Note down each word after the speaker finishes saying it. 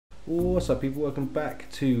What's up, people? Welcome back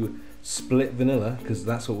to Split Vanilla, because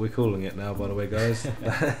that's what we're calling it now, by the way, guys.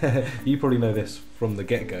 You probably know this from the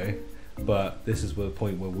get-go, but this is the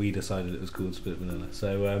point where we decided it was called Split Vanilla.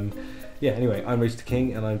 So, yeah, anyway, I'm Rhys the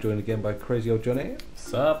King, and I'm joined again by crazy old Johnny.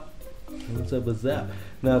 What's up? What's up, what's up?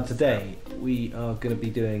 Now, today, we are going to be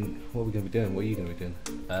doing... What are we going to be doing? What are you going to be doing?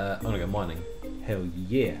 I'm going to go mining. Hell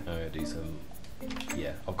yeah. I'm going to do some...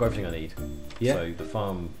 Yeah, I've got everything I need. Yeah? So the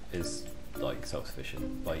farm is, like,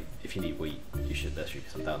 self-sufficient. Like, if you need wheat, you should, there should be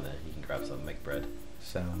some down there. You can grab some and make bread.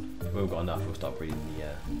 Sound. If we've all got enough, we'll start breeding the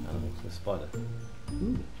animals. The spider.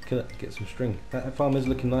 Ooh, kill it, get some string. That farm is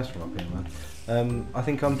looking nice from up here, man. I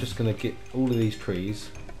think I'm just going to get all of these trees.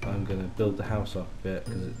 I'm going to build the house up a bit,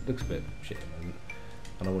 because it looks a bit shit at the moment.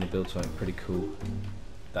 And I want to build something pretty cool.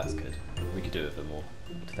 That's good. We could do it with a more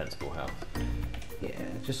defensible house. Yeah,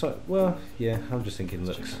 just like, well, yeah, I'm just thinking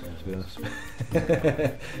looks, to be honest.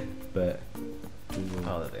 But...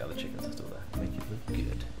 Oh, there the other chickens are still there. Make it look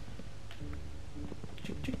good.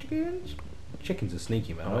 Chickens? Chickens are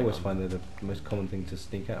sneaky, man. Oh, I always find they're the most common thing to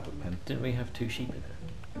sneak out of a pen. Didn't we have 2 sheep in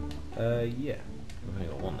here? Yeah. We've only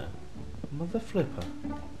got 1 now. Mother flipper.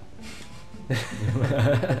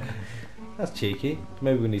 That's cheeky.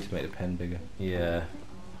 Maybe we need to make the pen bigger. Yeah.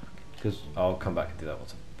 Because I'll come back and do that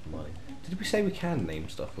once I'm money. did we say we can name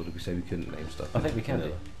stuff, or did we say we couldn't name stuff? I think we can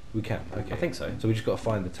do. We can. Okay. I think so. So we just got to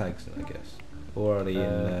find the tags, then, I guess. Or are they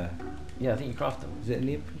in? Yeah, I think you craft them. Is it in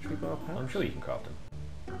the infantry bar? Perhaps? I'm sure you can craft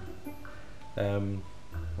them.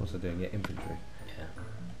 What's that doing? Yeah, infantry. Yeah.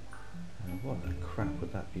 What the crap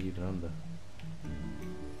would that be even under?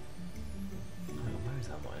 Oh, where is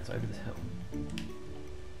that mine? It's over this hill.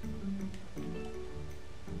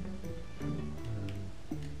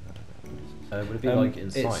 Would it be like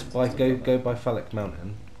inside? It's like go by Phallic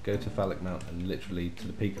Mountain. Go to Phallic Mountain, literally to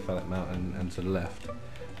the peak of Phallic Mountain, and to the left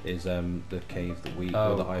is the cave that we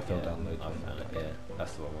or that I fell down loads. I found it. Yeah,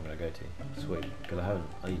 that's the one we're gonna go to. Sweet. Because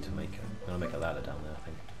I need to make I'm gonna make a ladder down there. I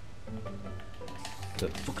think.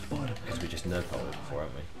 Because we just nerd piled it before,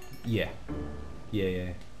 haven't we? Yeah.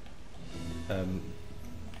 Yeah.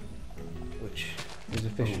 Which is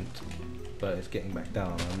efficient, but it's getting back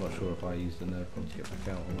down. I'm not sure if I use the nerd pod to get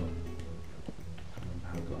back out or not. I can't remember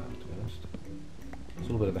how it got out, to be honest. It's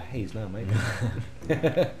all a bit of a haze now, mate.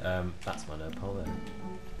 That's my nerd pole there.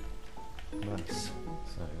 Nice.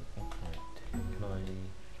 So what can I do? Can I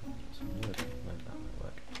get some wood? No, that won't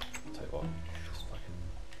work. I'll tell you what, just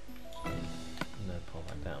fucking nerd pole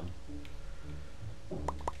back down.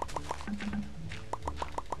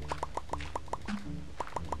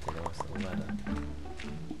 Do a nice little ladder.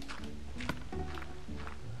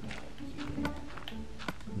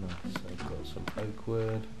 Nice. So I've got some oak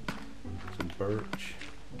wood, some birch,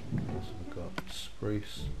 also we've got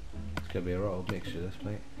spruce. It's going to be a right old mixture, this,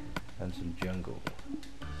 mate. And some jungle.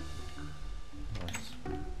 Nice.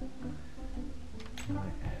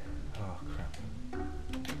 Right. Oh, crap.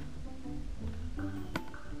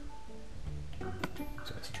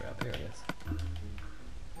 So it's straight up here, I guess.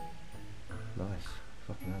 Nice.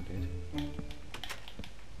 Fucking hell, dude.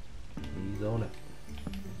 He's on it.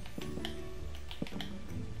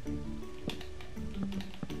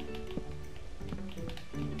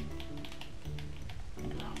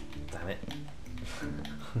 Damn it. I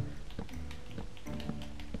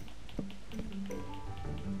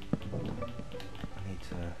need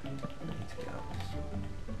to get out this.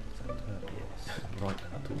 Is that dirt? Yes. Right,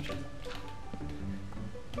 that torch is.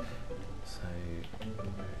 So,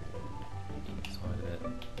 side of it.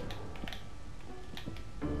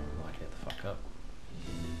 Light it the fuck up.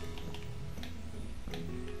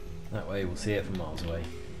 That way we'll see it from miles away.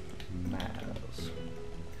 Miles.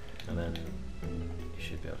 And then you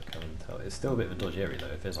should be able to come and tell. It's still a bit of a dodgy area though.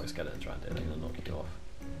 If there's like skeletons around it, they're going to knock you off.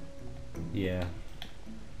 Yeah.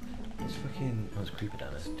 It's fucking... There's a creeper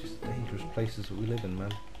down It's there. just dangerous places that we live in,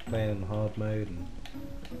 man. Playing in hard mode and...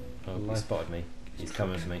 Oh, he spotted me. He's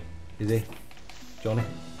coming for me. Is he? Johnny?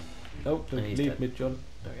 Oh, And don't he's leave dead. me, John.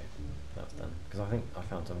 Okay, that was done. Because I think I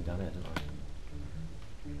found something down there, didn't I?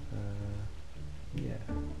 Yeah.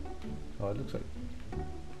 Oh, it looks like...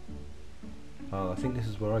 Oh, I think this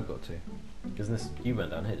is where I got to. Isn't this... You went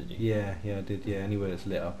down here, did you? Yeah, I did. Yeah, anywhere that's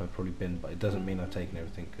lit up I've probably been, but it doesn't mean I've taken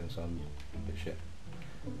everything because I'm a bit shit.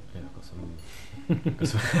 Yeah, I've got some...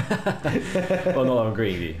 Well, not that I'm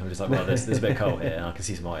agreeing with you. I'm just like, well, there's a bit of coal here and I can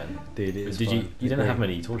see some iron. Dude, it's Did fine. you didn't have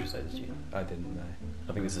many torches though, did you? I didn't know.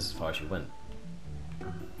 I think this is as far as you went.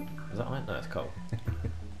 Is that iron? No, it's coal.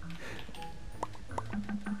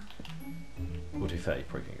 Well, to be fair, you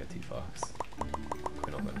probably can't go too far 'cause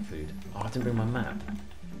we're not got any food. Oh, I didn't bring my map.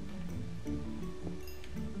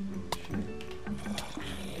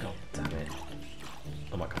 God damn it.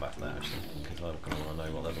 I might come back for that.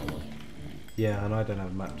 Yeah, and I don't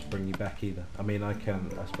have a map to bring you back either. I mean, I suppose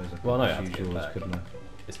I could Well, I know how just to use get yours, back. couldn't I?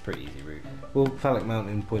 It's a pretty easy route. Well, Phallic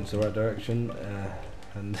Mountain points the right direction,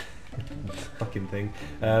 and fucking thing.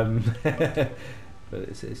 But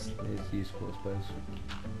it's useful, I suppose.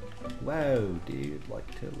 Whoa, dude,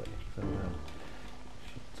 like Tilly. So,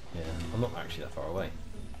 Yeah, I'm not actually that far away.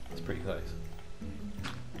 It's pretty close.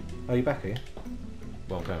 are you back here?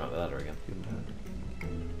 Well, I'm going up the ladder again. Good man.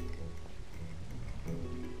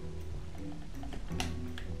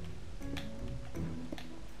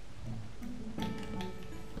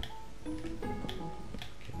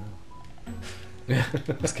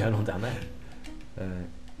 What's going on down there?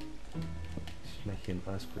 She's making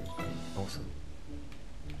ice cream. Awesome.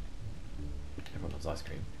 Everyone loves ice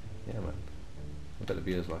cream. Yeah, man. I bet the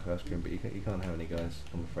viewers like ice cream, but you can't have any, guys.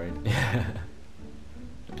 I'm afraid.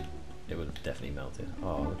 It would have definitely melted.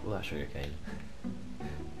 Oh, look at all that sugar cane.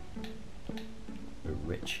 A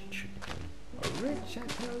rich sugar cane. A rich, I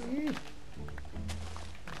tell you.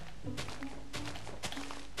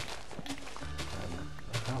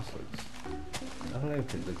 The house looks. I don't know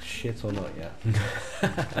if it looks shit or not yet.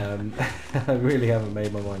 I really haven't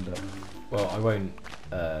made my mind up. Well, I won't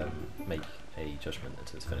make a judgment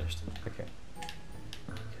until it's finished. Okay.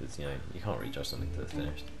 Because, you know, you can't really judge something until it's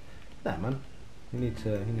finished. Nah, man. You need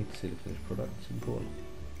to see the finished product. It's important.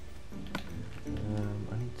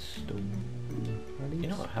 I need stone. You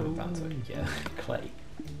know what I haven't found something? Yeah, clay.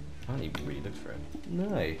 I haven't even really looked for it.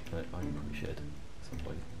 No. I probably should at some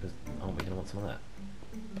point. Because aren't we going to want some of that?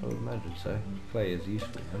 I would imagine so. Clay is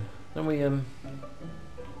useful, man. Then we,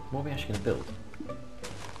 what are we actually going to build?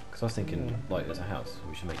 Because I was thinking, like, there's a house,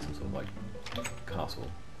 we should make some sort of, like, castle.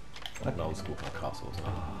 Like an old school kind of castle or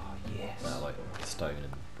something. Oh, yes. Like stone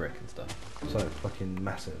and brick and stuff. So fucking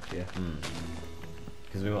massive, yeah.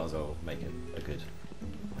 Because we might as well make it a good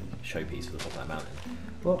like, showpiece for the top of that mountain.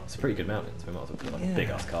 Well, It's a pretty good mountain, so we might as well put like a big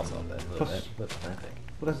ass castle up there. Plus- Looks epic.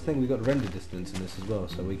 well, that's the thing. We've got render distance in this as well,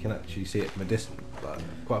 so we can actually see it from a distance, like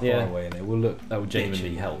quite Yeah. far away, and it will look. That would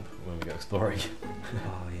genuinely bitchy. help when we go exploring.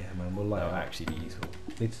 Oh yeah, man. We'll That like would actually be useful.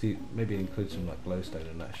 need to maybe include some like glowstone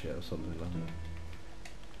and that shit or something like that.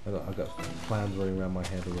 I got plans running around my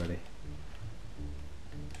head already.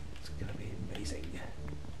 It's gonna be amazing.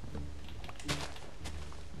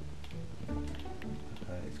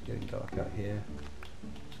 It's getting dark out here,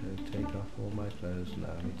 so take off all my clothes. No,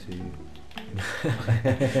 I need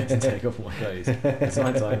To take off my clothes. It's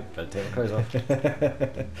night time, better take my clothes off.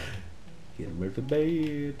 to get ready for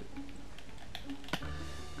bed.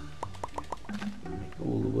 Make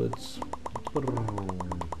all the woods.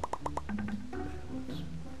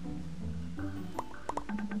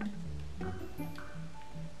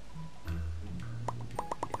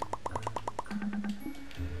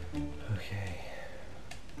 Okay.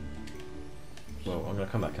 Well, I'm going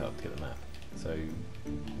to come back up to get the map. So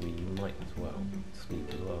we might as well sleep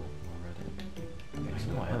as well while we're at it.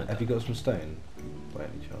 Actually, no, I haven't Have you done. got some stone by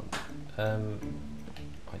any chance? I'm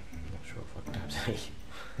not sure if I grabbed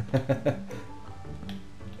any.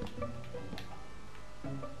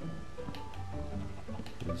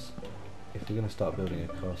 Because if we're going to start building a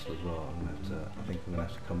castle as well, I think I'm going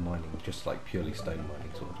to have to come mining, just like purely stone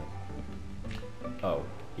mining sort of thing. Oh,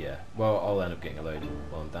 yeah. Well, I'll end up getting a load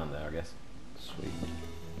while I'm down there, I guess. Sweet.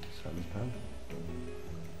 £7.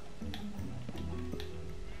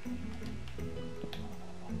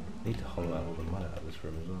 Need to hollow out all the mud out of this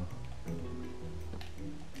room as well.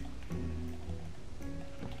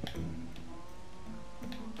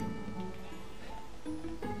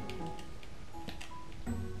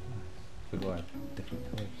 Good why different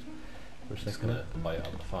colours for a Just second. gonna light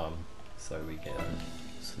up the farm so we get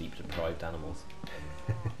sleep deprived animals.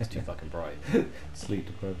 It's too fucking bright. Sleep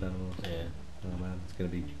deprived animals. Yeah. Oh man, it's going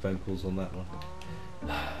to be phone calls on that one.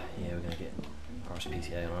 Yeah, we're gonna get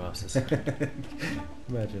RSPCA on our asses.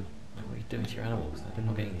 Imagine. What are you doing to your animals? They're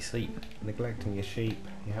not getting any sleep. Neglecting your sheep.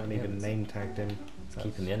 You haven't Yeah, even that's- name tagged him. It's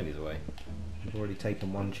keeping the enemies away. You've already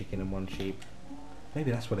taken one chicken and one sheep.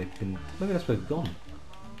 Maybe that's where they've been. Maybe that's where they've gone.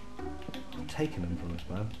 Taken them from us,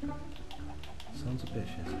 man. Sons of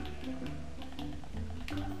bitches.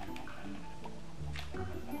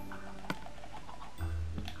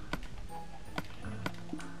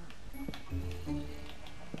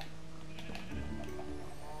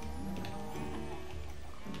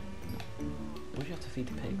 What do you have to feed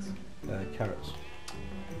the pigs? Carrots.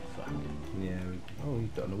 Fuck. Yeah. Oh,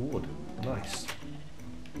 you've got an award. Nice.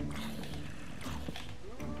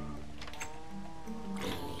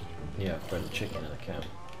 Yeah, for a chicken and a cow.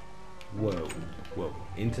 Whoa. Whoa.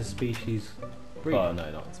 Interspecies breeding. Oh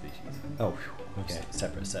no, not in species. Oh, phew. Okay.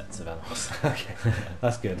 Separate sets of animals. Okay.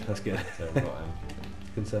 That's good. That's good. So we've got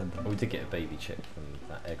concerned. Well, we did get a baby chick from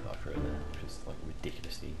that egg I threw in there, which is like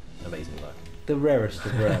ridiculously amazing luck. The rarest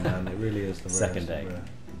of rare, man. It really is the rarest Second of egg. rare.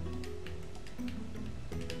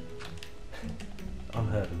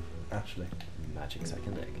 Unheard of, actually. Magic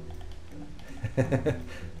second egg.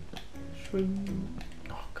 Shroom.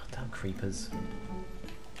 Oh, goddamn creepers.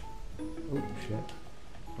 Oh, shit.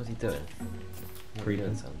 What's he doing? What are you Creeping.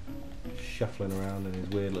 doing, son? Shuffling around in his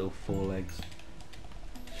weird little forelegs.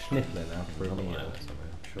 Sniffling out for a Another one meal. out there somewhere.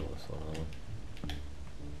 I'm sure I saw another one.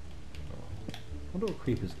 I wonder what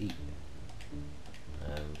creepers eat. I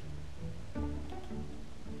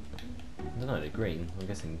don't know, they're green. I'm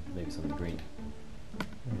guessing maybe something green.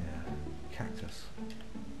 Yeah. Cactus.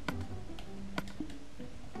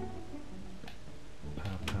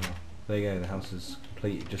 Power. There you go, the house is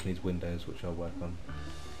complete. It just needs windows, which I'll work on.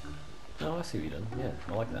 Oh, I see what you've done. Yeah,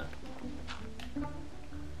 I like that.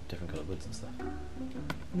 Different coloured woods and stuff.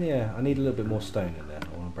 Yeah, I need a little bit more stone in there.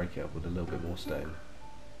 I want to break it up with a little bit more stone.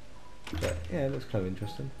 But yeah, it looks kind of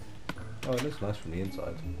interesting. Oh, it looks nice from the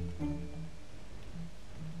inside.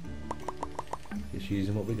 Just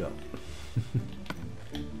using what we got.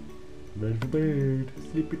 Ready for bed,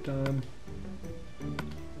 sleepy time.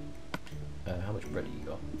 How much bread have you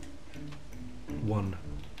got? 1.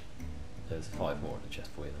 There's 5 more in the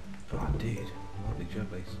chest for you then. Oh, dude, lovely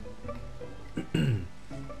jugglies.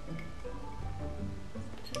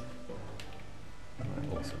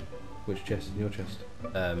 Right. Awesome. Which chest? In your chest?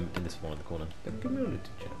 In this one in the corner. The community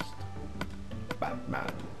chest.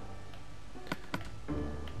 Batman.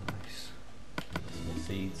 Nice. Some more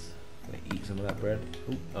seeds. Gonna eat some of that bread.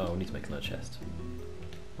 Ooh. Oh, we need to make another chest.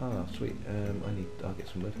 Oh, sweet. I'll get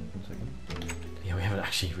some wood. 1 second. Yeah, we haven't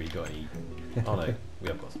actually really got any. Oh no, we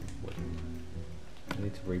have got some wood. I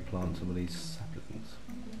need to replant some of these saplings.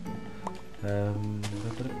 Okay.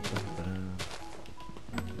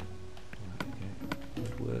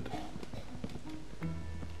 Wood.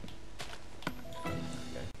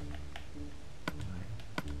 Okay.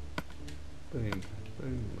 Boom.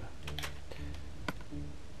 Boom.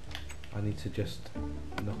 I need to just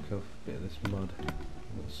knock off a bit of this mud.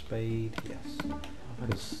 With a spade, yes.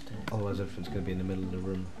 Because otherwise everything's going to be in the middle of the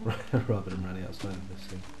room rather than running outside of this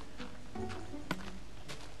thing.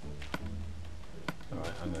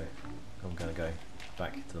 Alright, I'm gonna go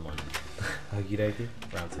back to the mine. Okie dokie.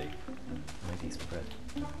 Round 2. Maybe eat some bread.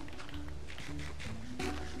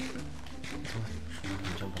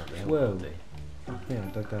 I'm jumping up the hill. Whoa. Dude. Yeah, I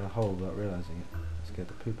dug down a hole without realising it. It scared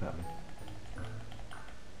the poop out of me.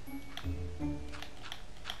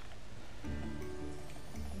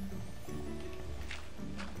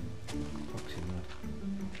 Foxy mud.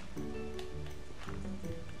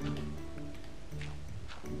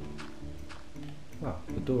 Wow,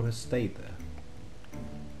 the door has stayed there.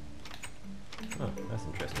 Oh, that's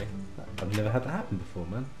interesting. I've never had that happen before,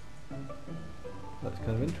 man. That's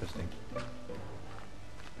kind of interesting.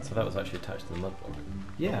 So that was actually attached to the mud block.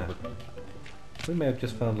 Yeah. We may have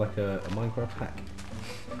just found like a Minecraft hack.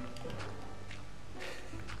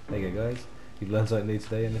 There you go, guys. You've learned something new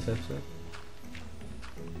today in this episode.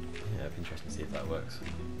 Yeah, it'd be interesting to see if that works.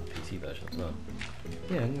 PC version as well.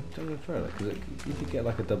 Yeah, I'm gonna try that because you could get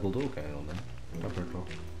like a double door going on then. Upper door.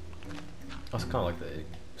 I kind of like that it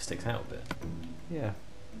sticks out a bit. Yeah.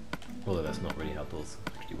 Although that's not really how doors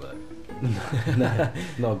actually work. No,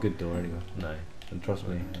 not a good door anyway. No. And trust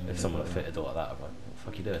me, If someone had fit a door like that, I'd be like, what the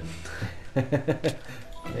fuck are you doing?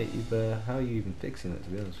 Mate, how are you even fixing it? To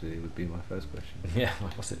be honest with you, would be my first question. Yeah,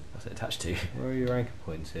 like, what's it attached to? Where are your anchor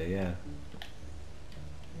points here? Yeah.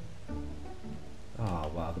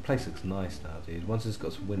 Oh wow, the place looks nice now, dude. Once it's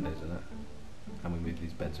got some windows in it, and we move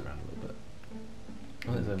these beds around a little bit.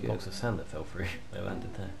 Oh, there's a Good. box of sand that fell through. They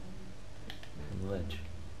landed there. On the ledge.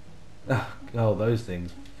 Oh, those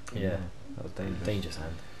things. Yeah. That was dangerous. Danger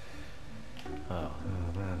sand. Oh.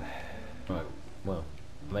 Oh man. Right, well,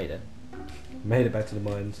 I made it. Made it back to the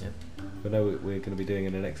mines. Yep. We know what we're going to be doing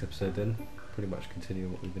in the next episode then. Pretty much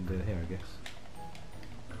continuing what we've been doing here, I guess.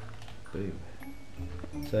 Boom.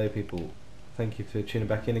 So people, thank you for tuning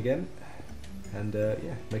back in again. And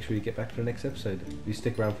yeah, make sure you get back for the next episode. If you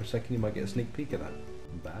stick around for a second, you might get a sneak peek of that.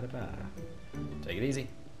 Bye-bye. Take it easy.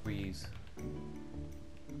 Reuse.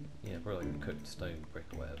 Yeah, probably like a cooked stone brick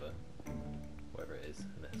or whatever. Whatever it is.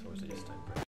 And that's obviously just stone brick.